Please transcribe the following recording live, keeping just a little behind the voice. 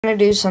gonna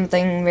do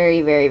something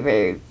very, very,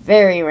 very,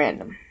 very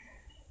random.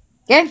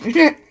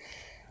 Okay?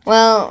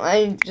 Well,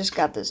 I just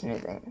got this new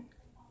thing.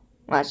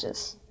 Watch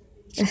this.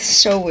 It's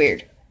so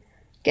weird.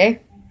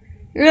 Okay?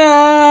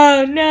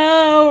 Oh,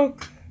 no!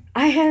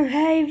 I have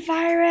a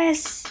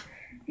virus!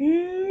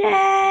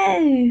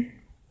 No!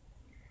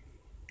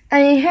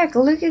 I mean, heck,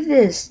 look at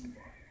this.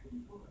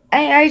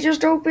 I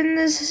just opened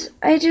this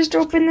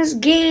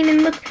game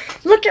and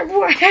look at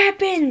what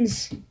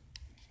happens!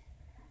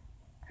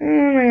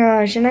 Oh my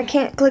gosh, and I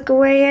can't click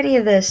away any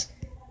of this.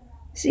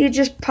 See, it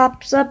just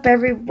pops up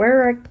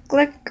everywhere I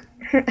click.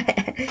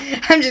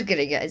 I'm just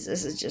kidding, guys.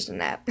 This is just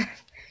an app.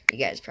 You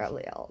guys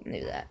probably all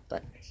knew that,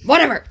 but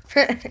whatever.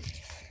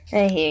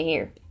 Hey,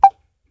 here.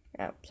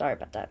 Oh, sorry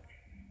about that.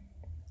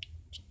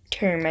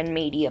 Turn my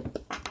media up.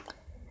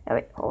 Oh,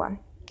 wait, hold on.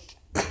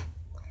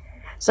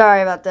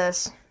 Sorry about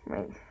this.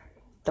 My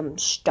dumb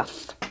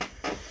stuff.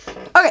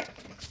 Okay,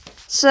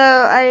 so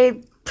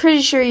I'm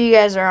pretty sure you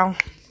guys are all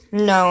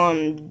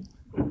know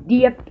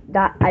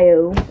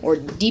Deep.io or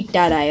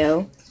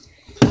Deep.io.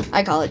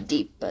 I call it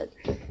Deep, but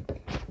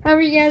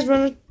however you guys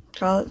want to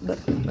call it, but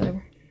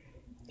whatever.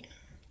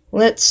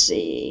 Let's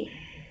see.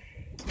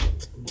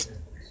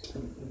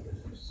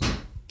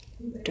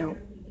 Don't.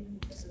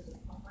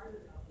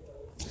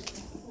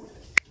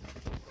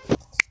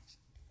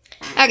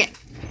 Okay.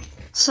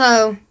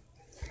 So,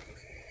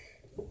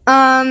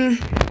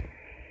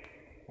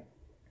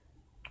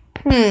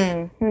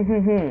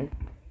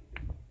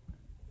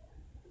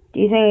 Do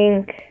you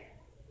think?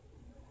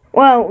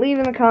 Well, leave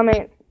in the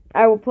comment.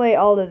 I will play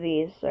all of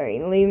these.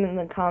 Sorry, leave in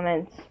the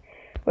comments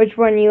which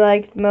one you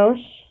liked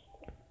most.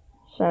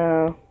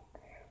 So,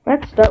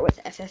 let's start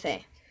with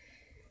FFA.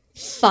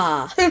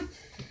 Fa.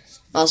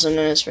 Also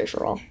known as Free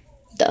for All.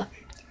 Duh.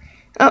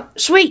 Oh,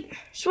 sweet!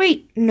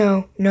 Sweet!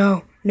 No,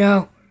 no,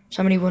 no.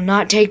 Somebody will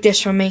not take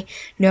this from me.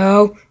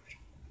 No.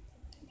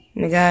 Oh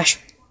my gosh.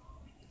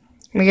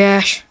 Oh my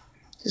gosh.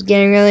 This is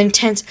getting really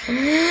intense.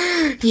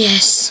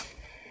 Yes.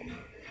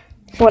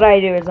 What I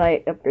do is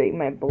I upgrade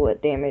my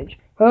bullet damage.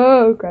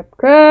 Oh,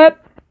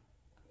 crap.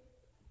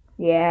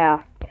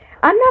 Yeah.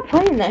 I'm not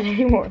playing that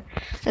anymore.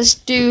 Let's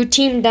do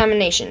Team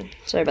Domination.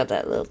 Sorry about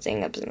that little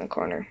thing up in the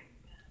corner.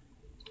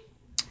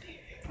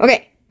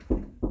 Okay.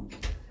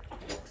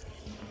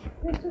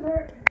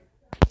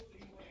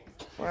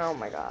 Oh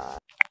my god.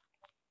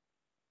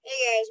 Hey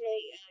guys, my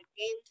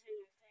game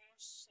timer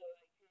crashed, so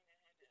I kind of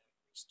had to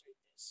restart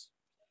this.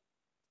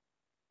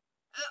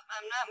 Oh,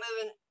 I'm not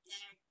moving.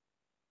 I'm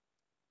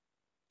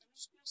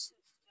just gonna sit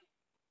still.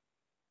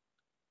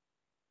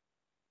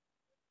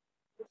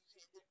 Okay,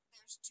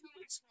 there's too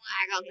much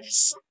lag on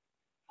this. Oh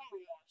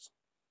my gosh.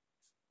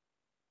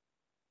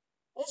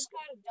 This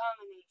got a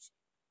domination.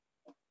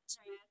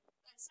 Sorry,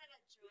 I said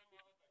it right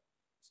now, but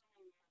someone else is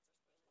really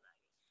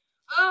laggy.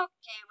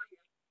 Okay, we're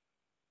here.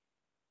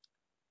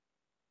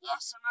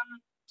 Yes, I'm on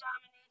the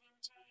dominating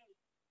team.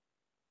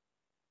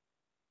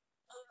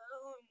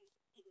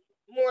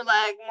 More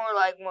lag.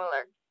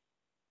 More.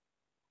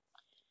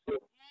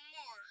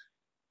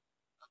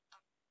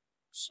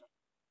 Shit.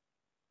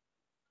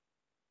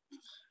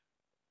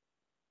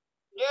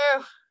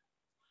 No,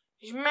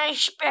 it's my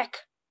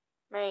spec.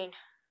 Mine.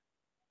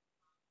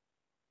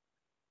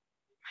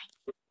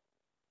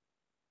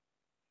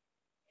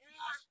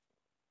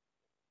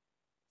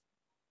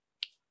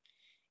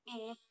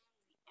 And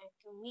I'm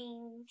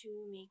going to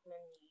make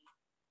money.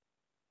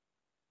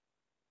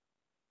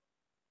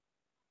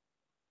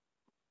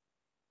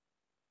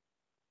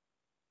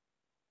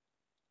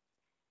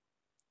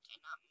 Okay,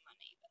 not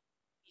money, but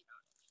you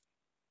know.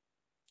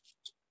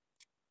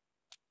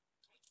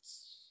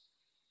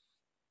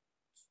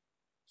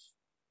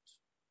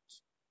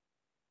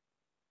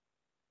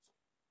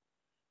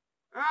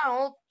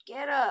 Oh,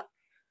 get up.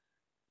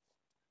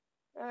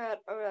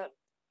 Alright.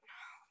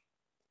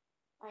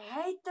 I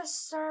hate this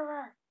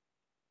server.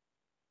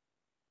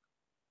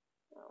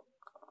 Oh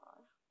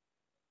god.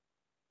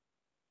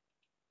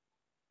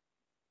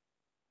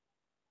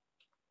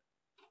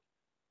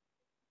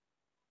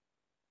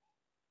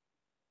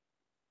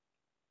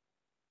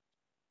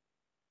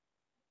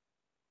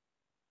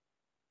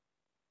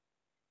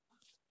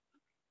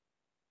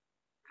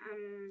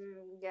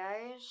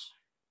 Guys.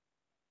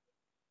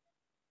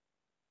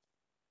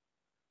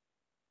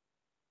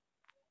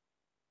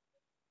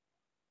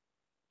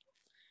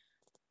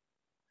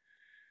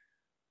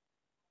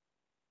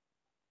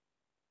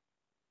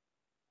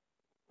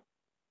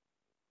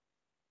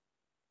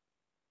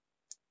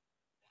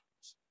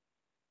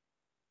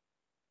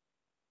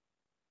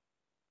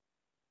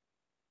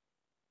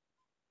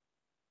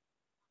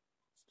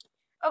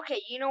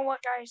 Okay, you know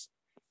what, guys?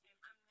 I'm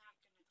not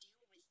gonna deal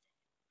with it.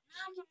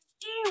 I'm not gonna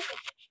deal with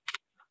it.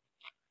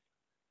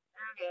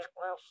 Okay,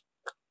 well,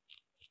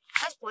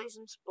 let's play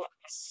some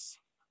Splux.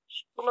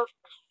 Splux.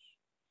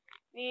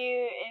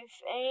 If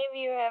any of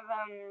you have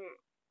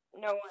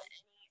know what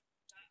any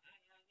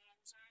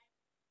games are,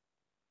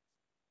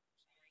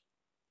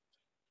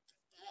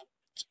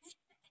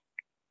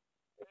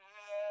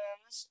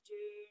 let's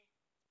do.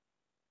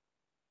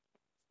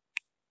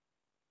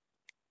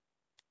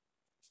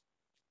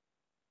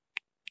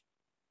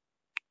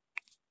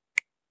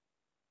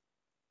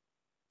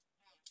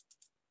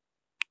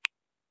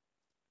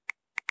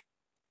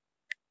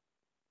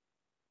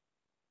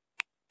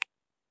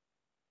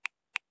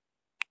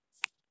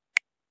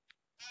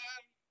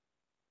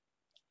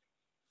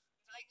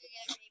 I could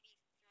get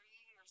maybe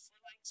 3 or 4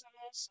 likes on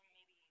this and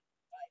maybe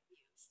 5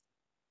 views.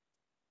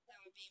 That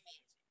would be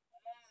amazing. Oh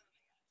my gosh.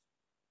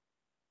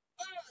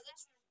 Oh,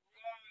 that's wrong.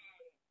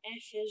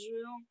 F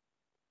Israel.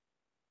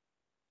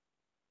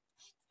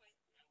 I quite like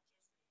Israel.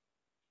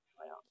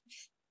 Well,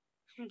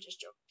 I'm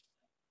just joking.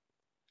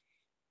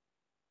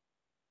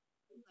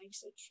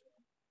 Likes it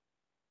true.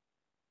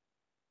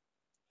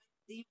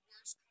 The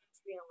worst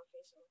country on the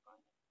face of the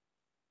planet.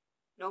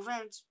 No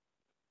offense.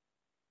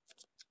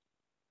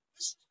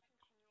 Let's just continue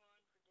on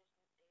for different days. Aww.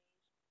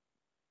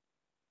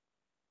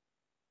 By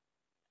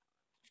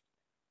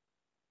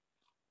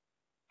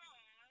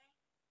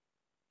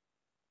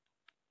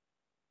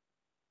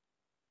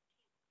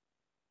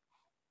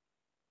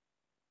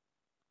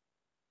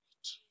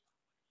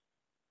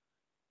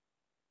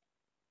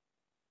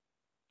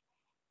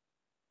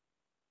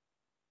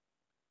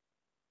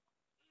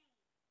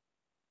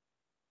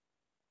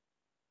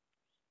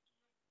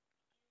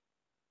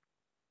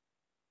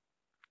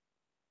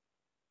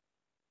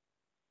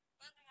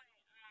the way, do you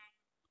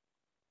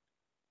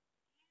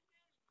guys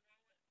know what this thing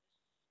does? You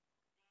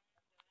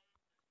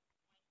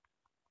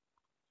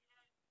guys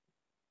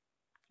believe in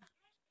the comment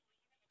section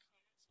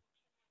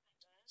what that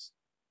does?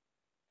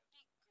 That'd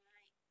be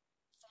great.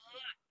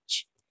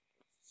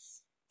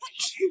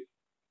 Fudge!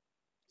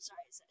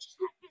 Sorry, it's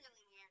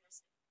really weird. I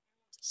meant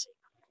to say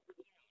crap. You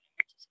know what I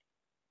meant to say.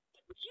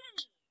 But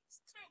jeez,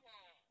 come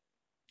on.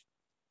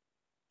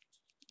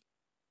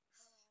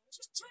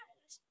 Just try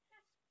this.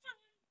 Have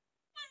fun.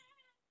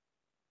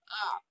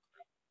 Ah,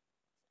 crap.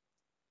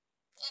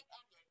 Yep,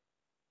 I'm dead.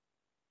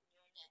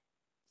 You're dead.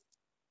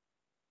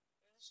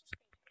 Let's just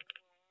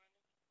continue on.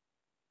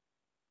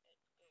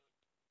 Let's go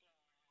down.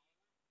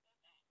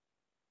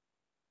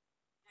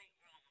 Great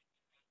run.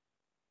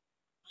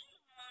 I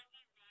don't want to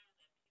be mad that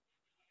people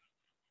comment.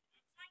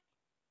 It's like,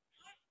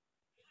 what?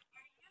 Are you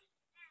serious?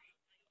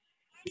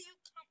 How do you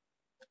come?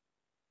 Are you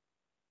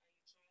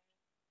kidding me?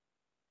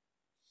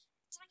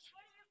 It's like,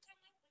 how do you come up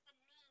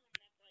with a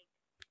meme that, like,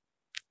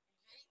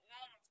 great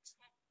wall of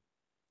Trump?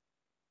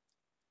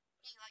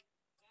 You, like,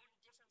 go to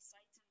different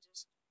sites and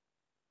just.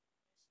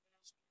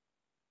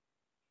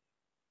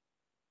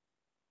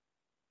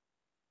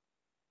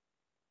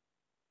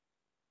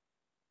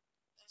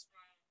 That's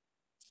wrong.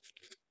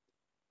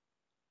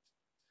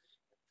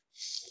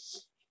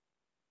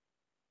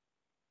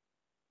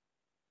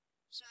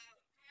 So,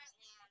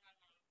 apparently, I'm on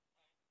my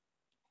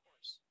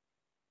course.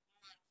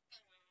 I'm on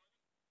film.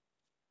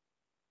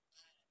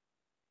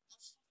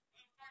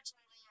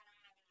 Unfortunately, I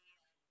don't have any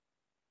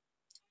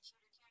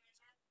computer cameras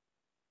yet.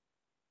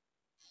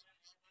 I don't have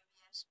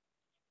OBS.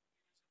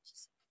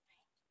 Just a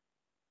bank.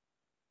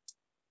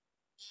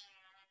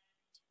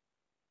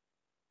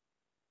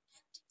 And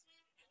technically,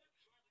 I don't have a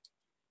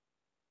computer.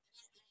 I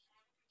mean, I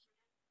have a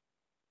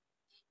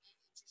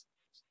computer. It just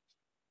works like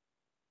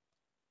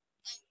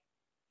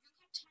you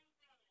could type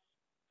in a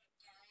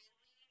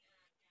Garylee or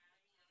a Gario, and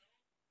it'd be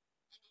like,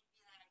 somebody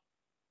come out.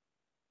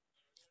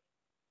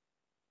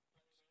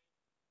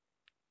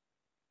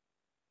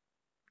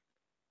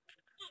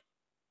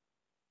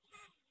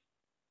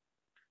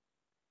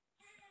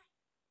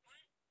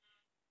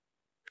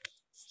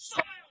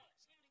 Timon! Okay.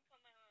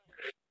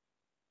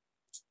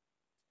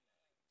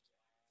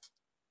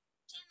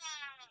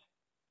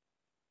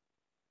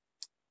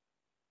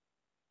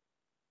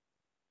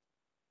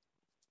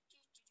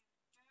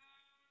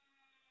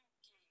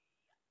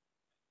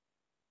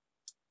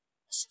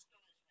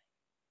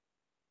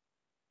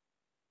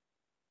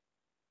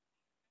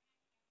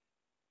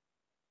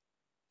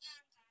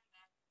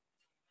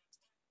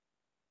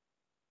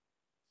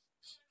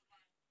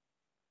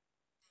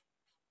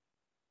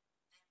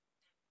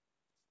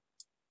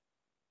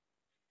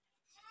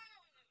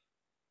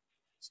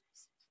 Let's just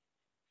go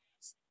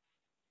this way.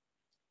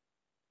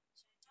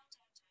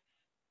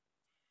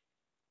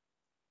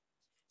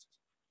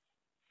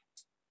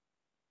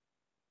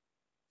 Yeah, I'm coming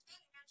back.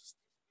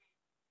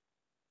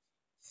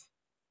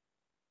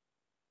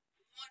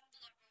 One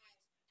block away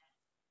from death.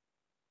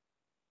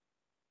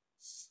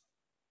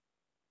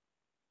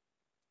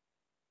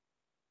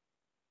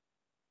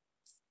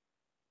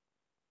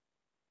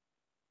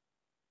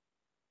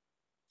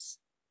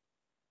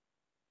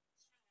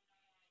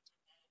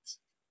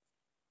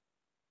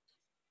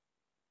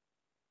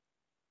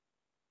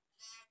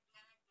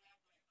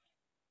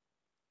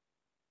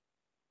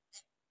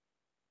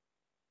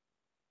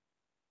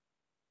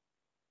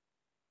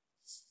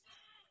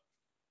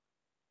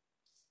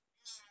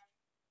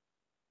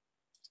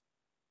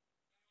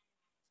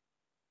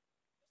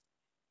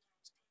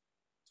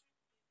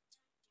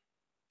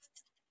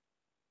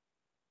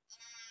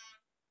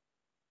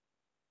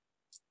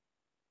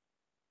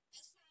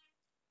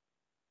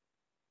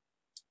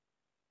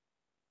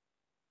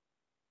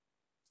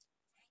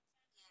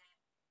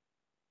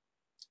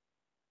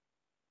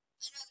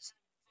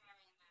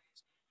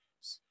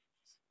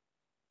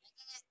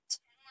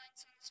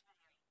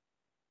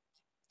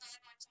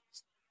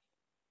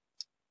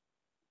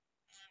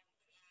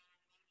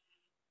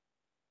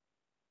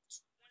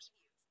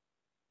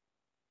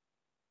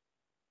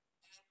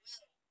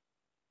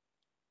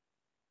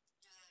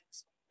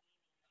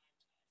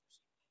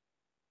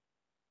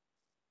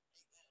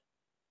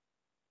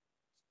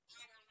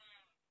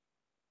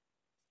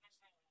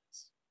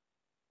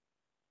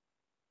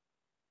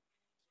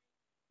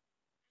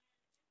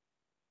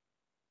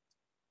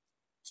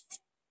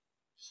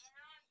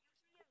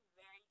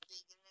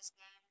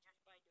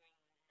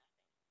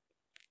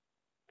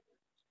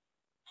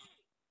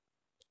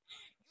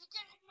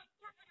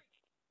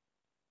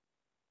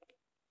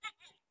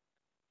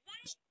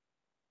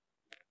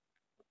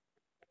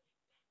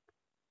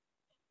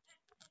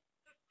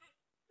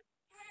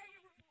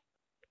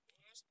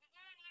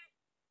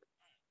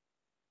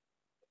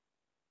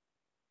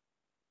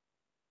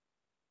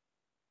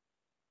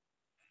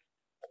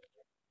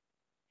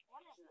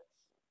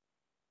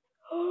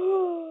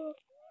 Oh,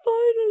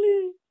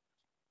 finally!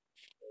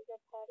 Is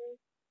that pattern?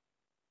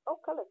 Oh,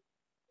 color.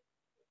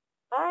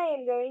 I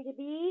am going to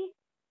be.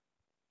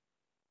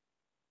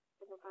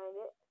 I can find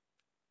it.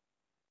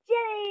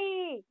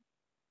 Jelly!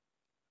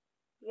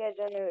 You guys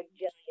don't know what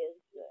jelly is,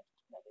 but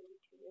another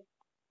YouTuber.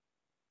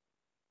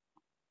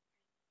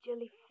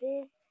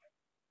 Jellyfish.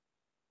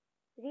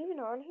 Is it even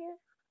on here?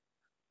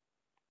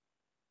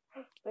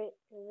 Wait,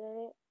 is that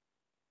it?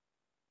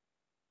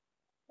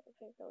 I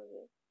think that was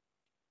it.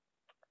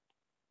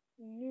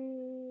 No.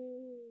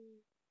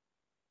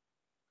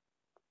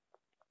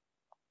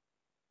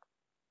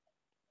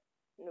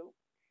 Nope.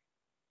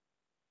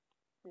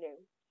 No.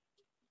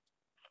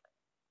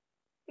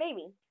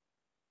 Maybe.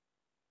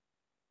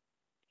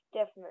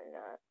 Definitely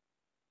not.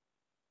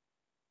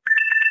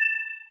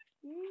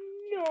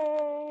 No.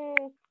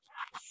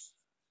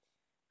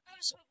 I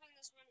was hoping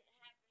this wouldn't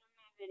happen in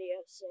my video,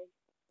 so.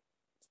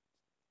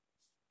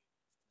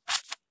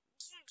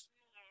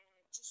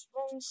 Just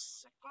 1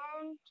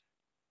 second.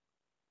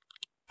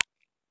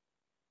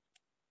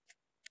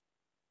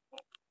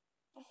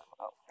 Oh,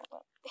 hold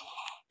on.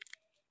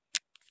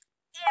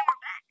 Yeah,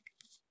 we're back.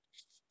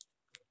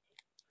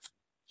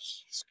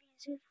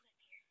 Screen's in flip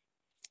here.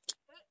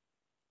 I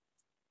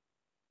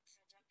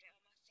dropped it on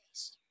my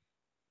face.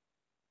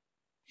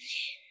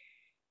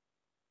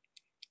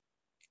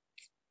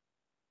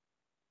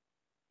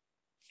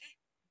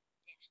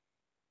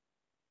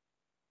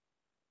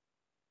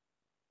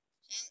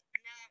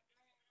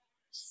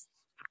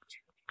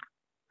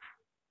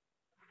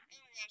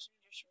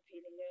 I'm just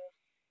repeating now.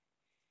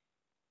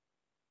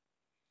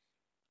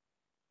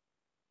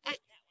 That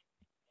one.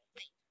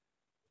 Wait.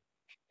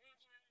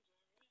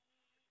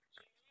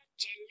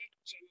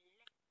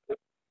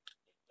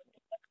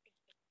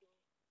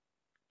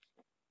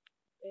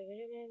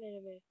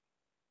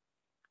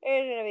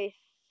 There's gonna be.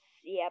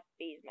 Yep,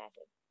 he's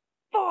massive.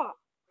 Fuck!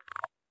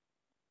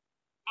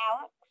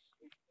 Alex?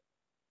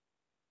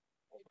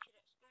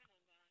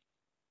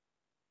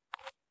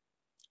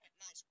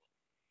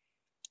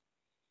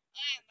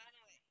 By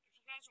the way, if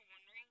you guys are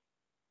wondering,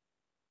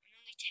 I'm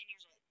only 10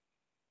 years old.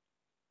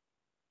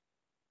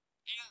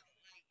 I know,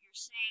 like, you're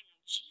saying,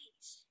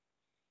 geez,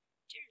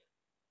 dude,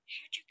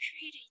 how'd you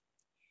create a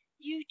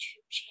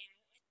YouTube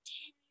channel at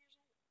 10 years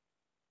old?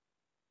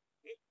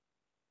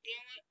 You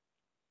know what?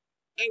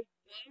 I was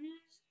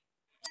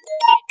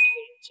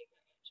doing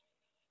Instagram.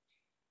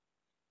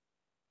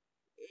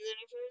 And then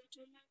I forgot to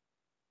turn back.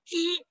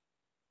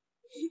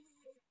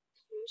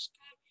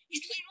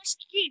 He's playing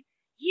Rusty Game.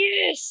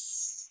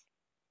 Yes!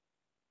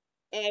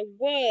 I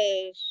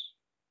was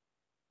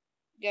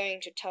going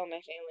to tell my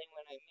family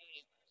when I made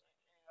it.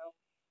 I was like, no.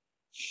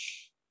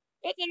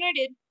 But then I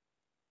did.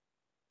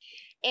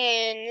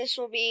 And this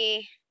will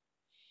be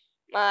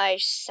my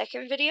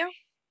second video.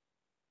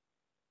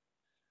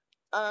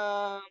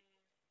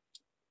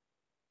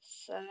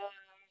 So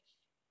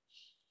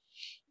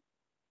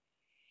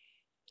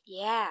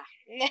yeah.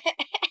 I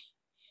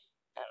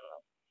don't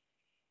know.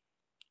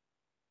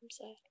 I'm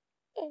sad.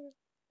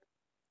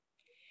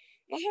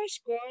 My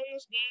highest score in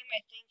this game,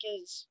 I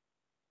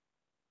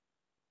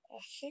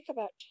think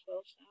about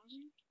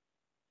 12,000.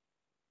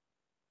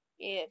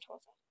 Yeah,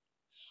 12,000.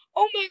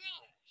 Oh my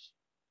gosh!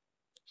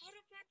 How do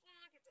people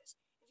look at this?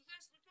 If you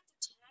guys look at the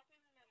top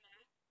of my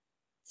map,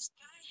 this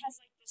guy has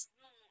like this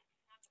little,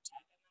 not the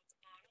top, I meant the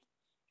bottom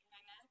in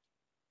my map.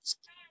 This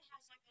guy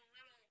has like a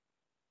little,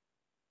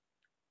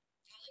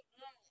 I don't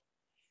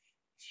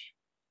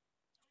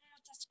know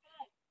what that's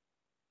called.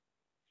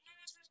 I don't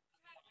know what that's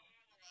called. Oh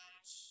my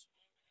gosh.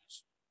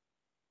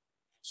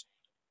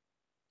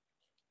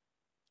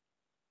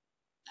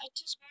 I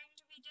just going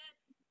to be dead.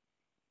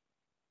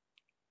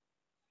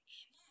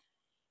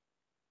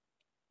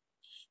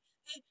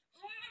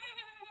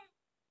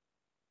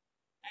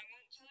 I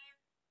won't kill you.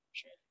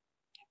 Sure.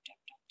 Tap,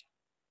 tap, tap, tap.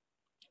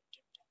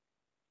 Tap, tap, tap.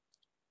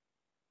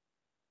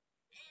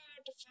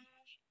 The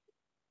flash.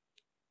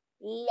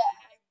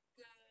 Lag.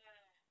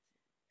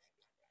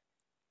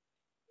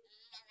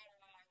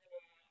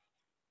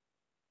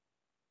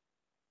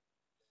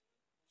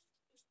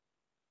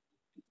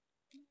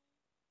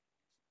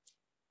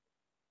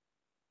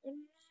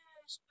 And now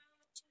I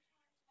spawned 2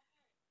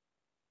 hearts.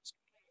 Let's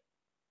complete it.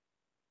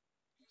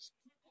 Let's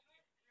complete the heart.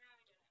 No,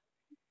 I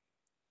didn't.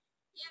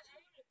 Yeah,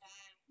 I'm gonna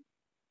die.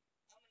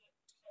 I'm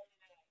gonna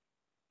totally die.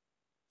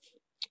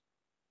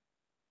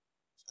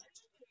 So I'm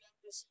just gonna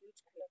make this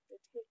huge connector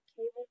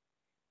cable.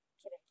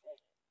 Connect it.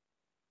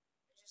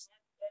 And just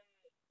let them,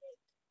 like,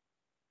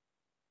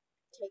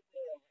 take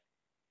me over.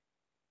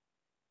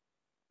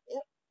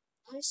 Yep.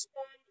 I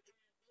spawned in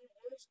the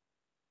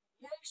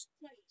worst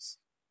place.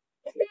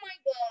 Oh my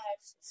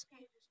gosh. This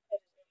guy just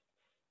put his name.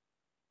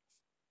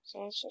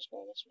 So let's just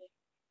go this way.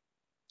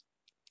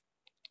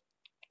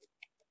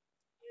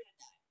 You're gonna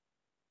die.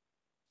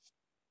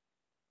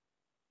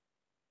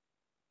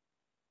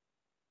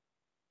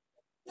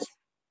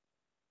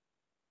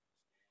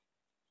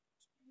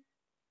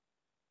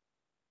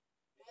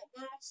 That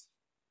last.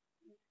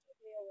 Take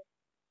me over.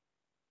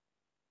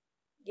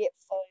 Get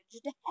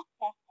fudged.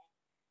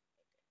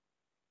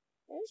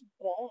 There's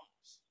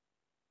boss.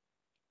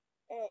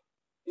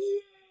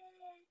 We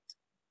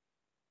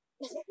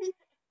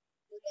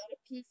got a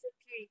piece of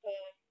cutie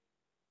pie.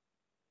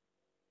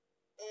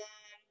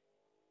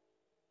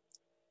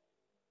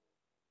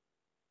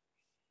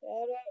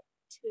 Shout out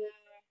to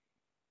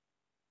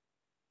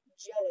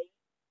Jelly.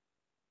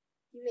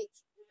 He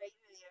makes great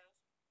videos.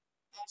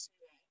 Awesome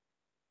guy.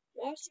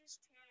 Watch his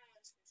channel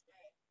and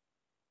subscribe.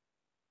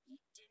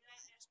 He did not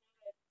ask me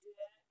how to do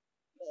that,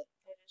 but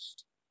I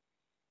just.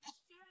 I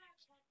feel like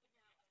helping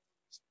out on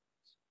these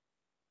things.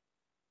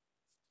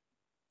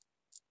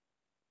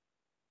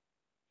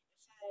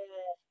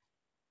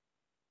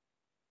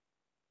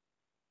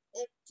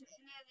 If to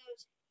any of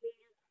those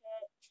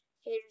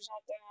haters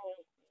out there, I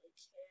don't really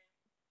care.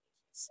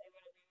 You can say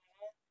whatever you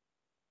want.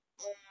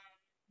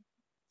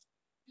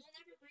 You'll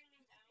never bring me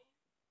down.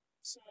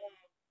 So, hold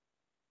on.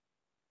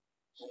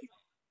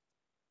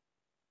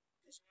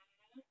 Because you want to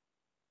know?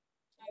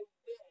 I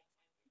will.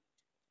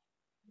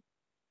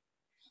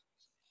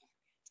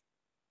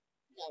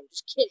 No, I'm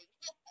just kidding.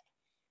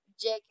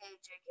 JK,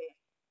 JK.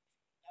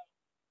 No,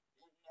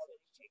 nobody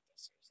take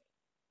this seriously.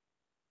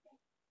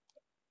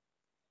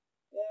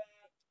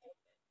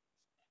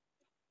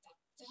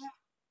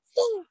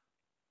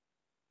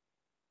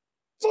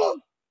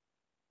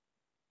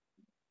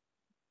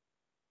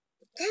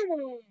 Come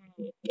on.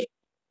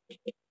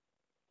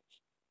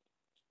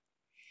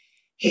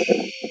 Okay,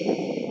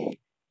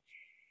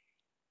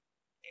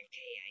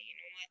 yeah, you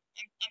know what?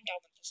 I'm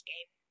done with this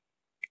game.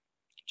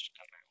 I just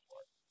got my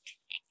reward.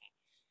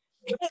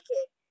 Okay.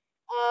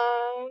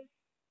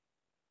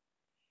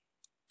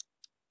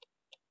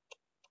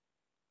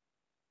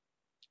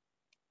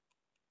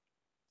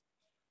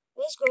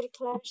 Let's go to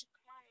Clash of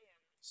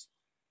Clans.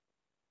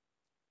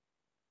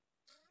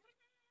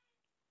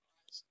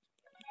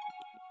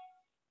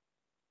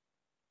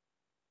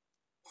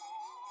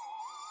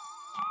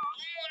 I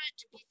don't want it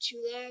to be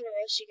too loud, or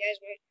else you guys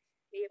won't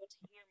be able to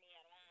hear me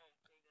at all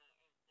through the video.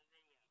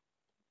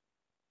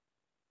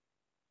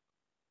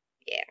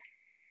 Yeah.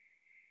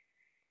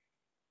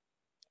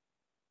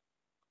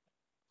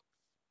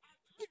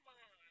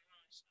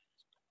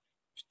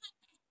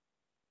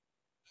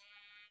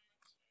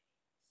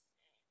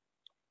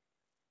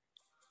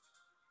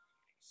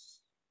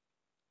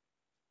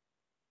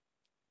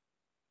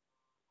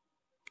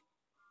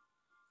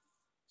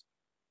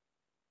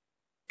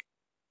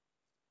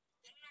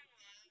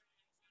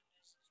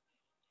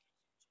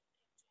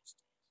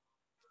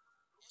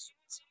 As you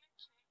can see, my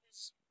camp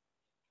is good.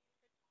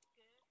 I'm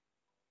not even gonna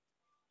look at that.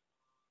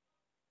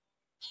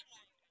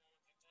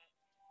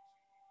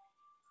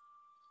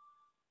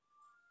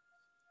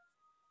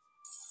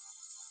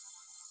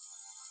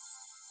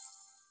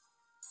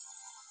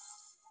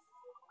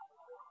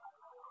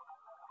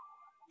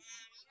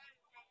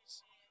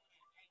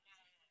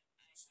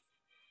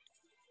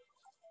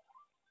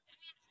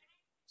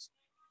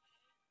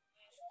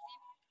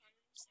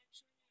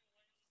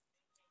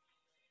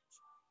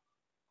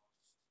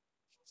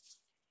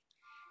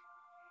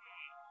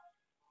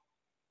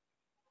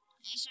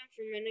 Also,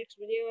 for my next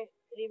video,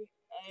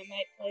 I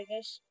might play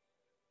this.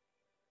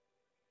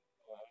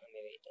 Hold on, let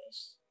me read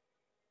this.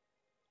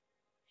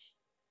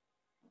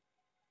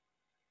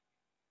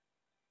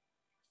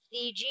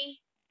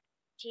 TheDG,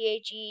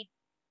 TheEDG.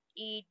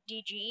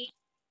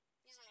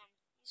 He's a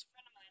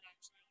friend of mine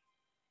actually.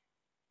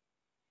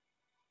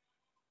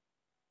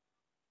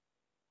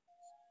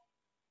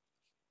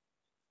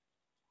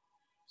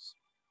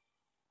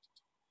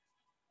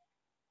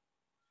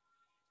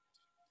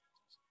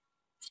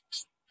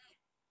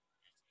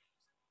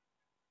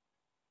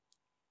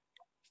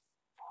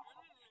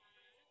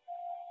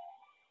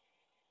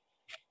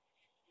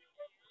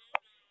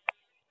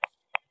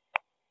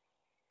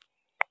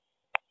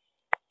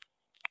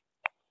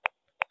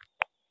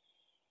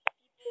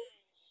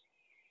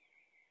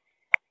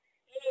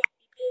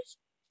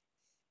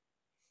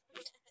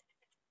 Let's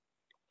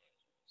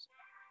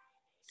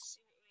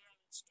see what we have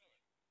in store.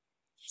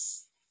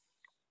 Yes.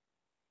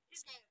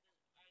 These guys are the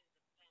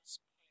best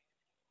player.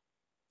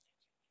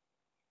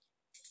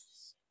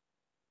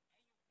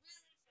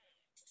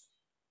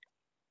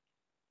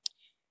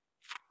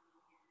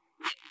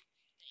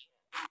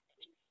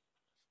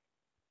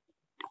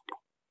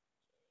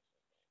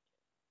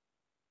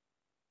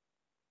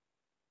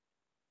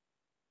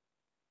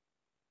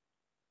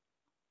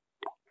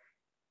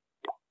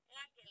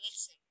 Okay, let's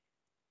see.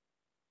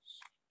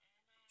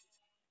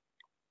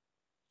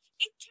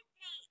 It took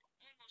me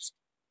almost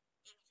a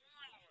whole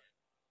hour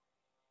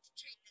to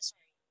train this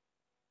ring.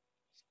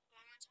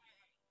 One more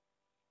time.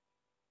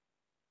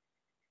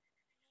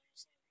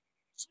 Jeez,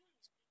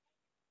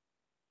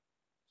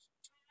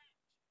 too much.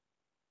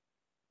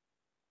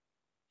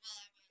 Well,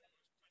 I mean, there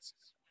was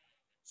places where I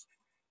was and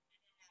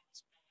then that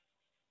was bad.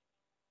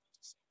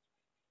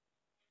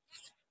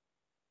 Okay,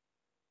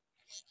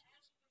 as you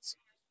can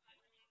see, I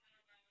finally got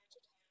my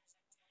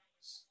multitasking.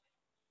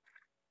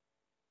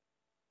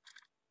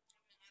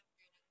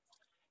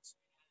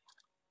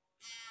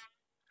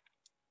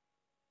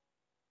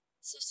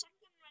 So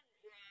something went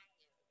wrong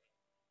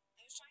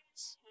the other day. I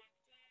was trying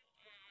to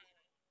hack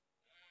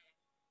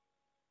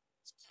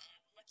it's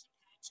called Lucky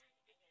Patcher,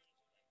 I believe it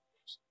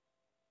was.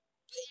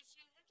 But if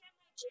you look at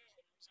my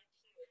gems up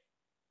here,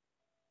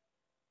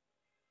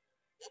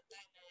 up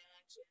that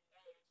actually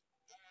involved,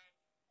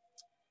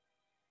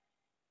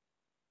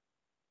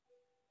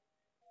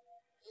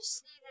 you'll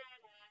see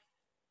that kind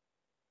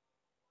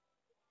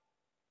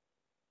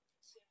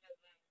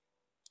of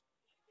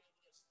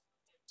maybe it's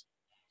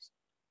 13,000.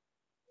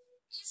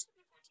 It used to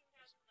be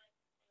 14,000, but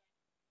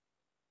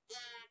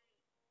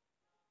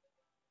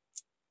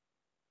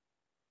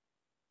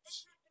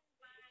this happened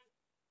by.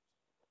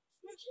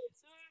 Okay,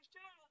 so I was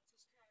trying out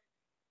this card.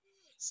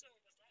 Sorry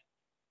about that.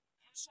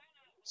 I was trying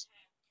out this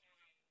hack.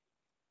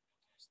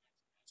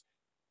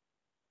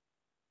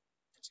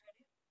 That's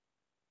right.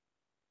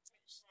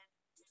 I just like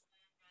yeah,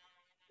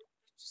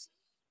 that's it.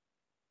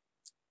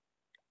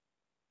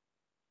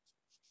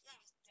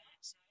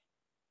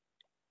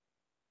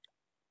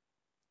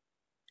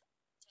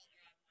 Tell you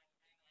I have my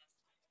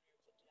ring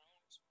left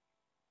 $550.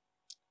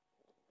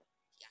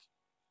 Yeah.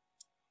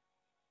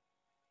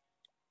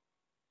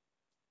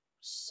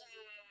 So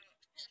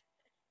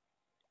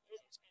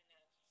it's kind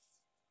of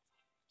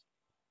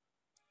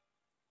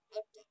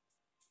update.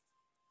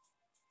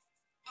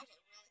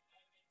 Okay, really,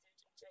 I made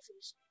 13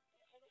 trophies.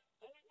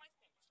 I don't like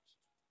that.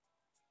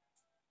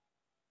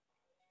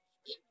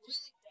 It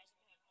really doesn't have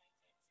my thing.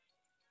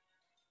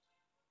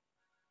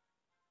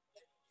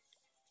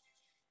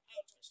 I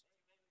don't trust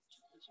anybody with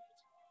trophies.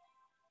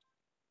 Maybe.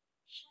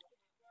 Take it.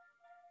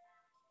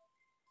 I'm gonna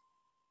take it.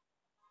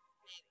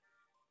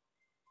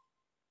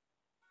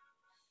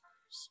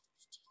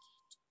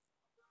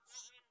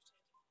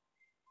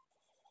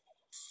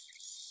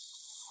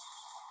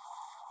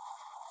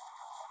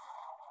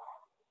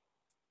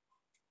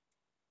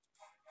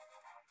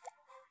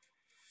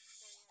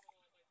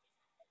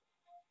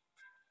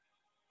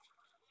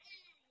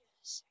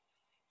 Yes.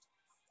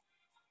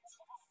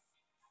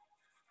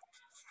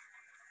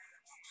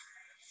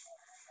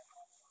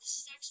 This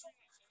is actually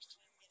my first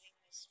time getting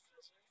this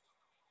blizzard,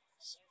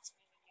 so it's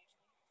kind of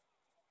new to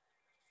me.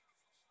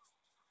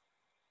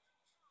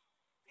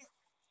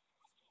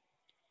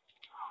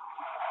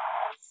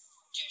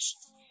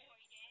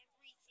 Destroyed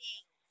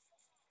everything.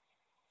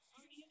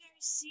 Are you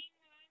guys seeing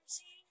what I'm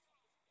seeing?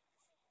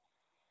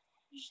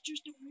 It's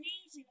just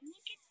amazing.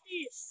 Look at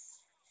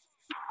this.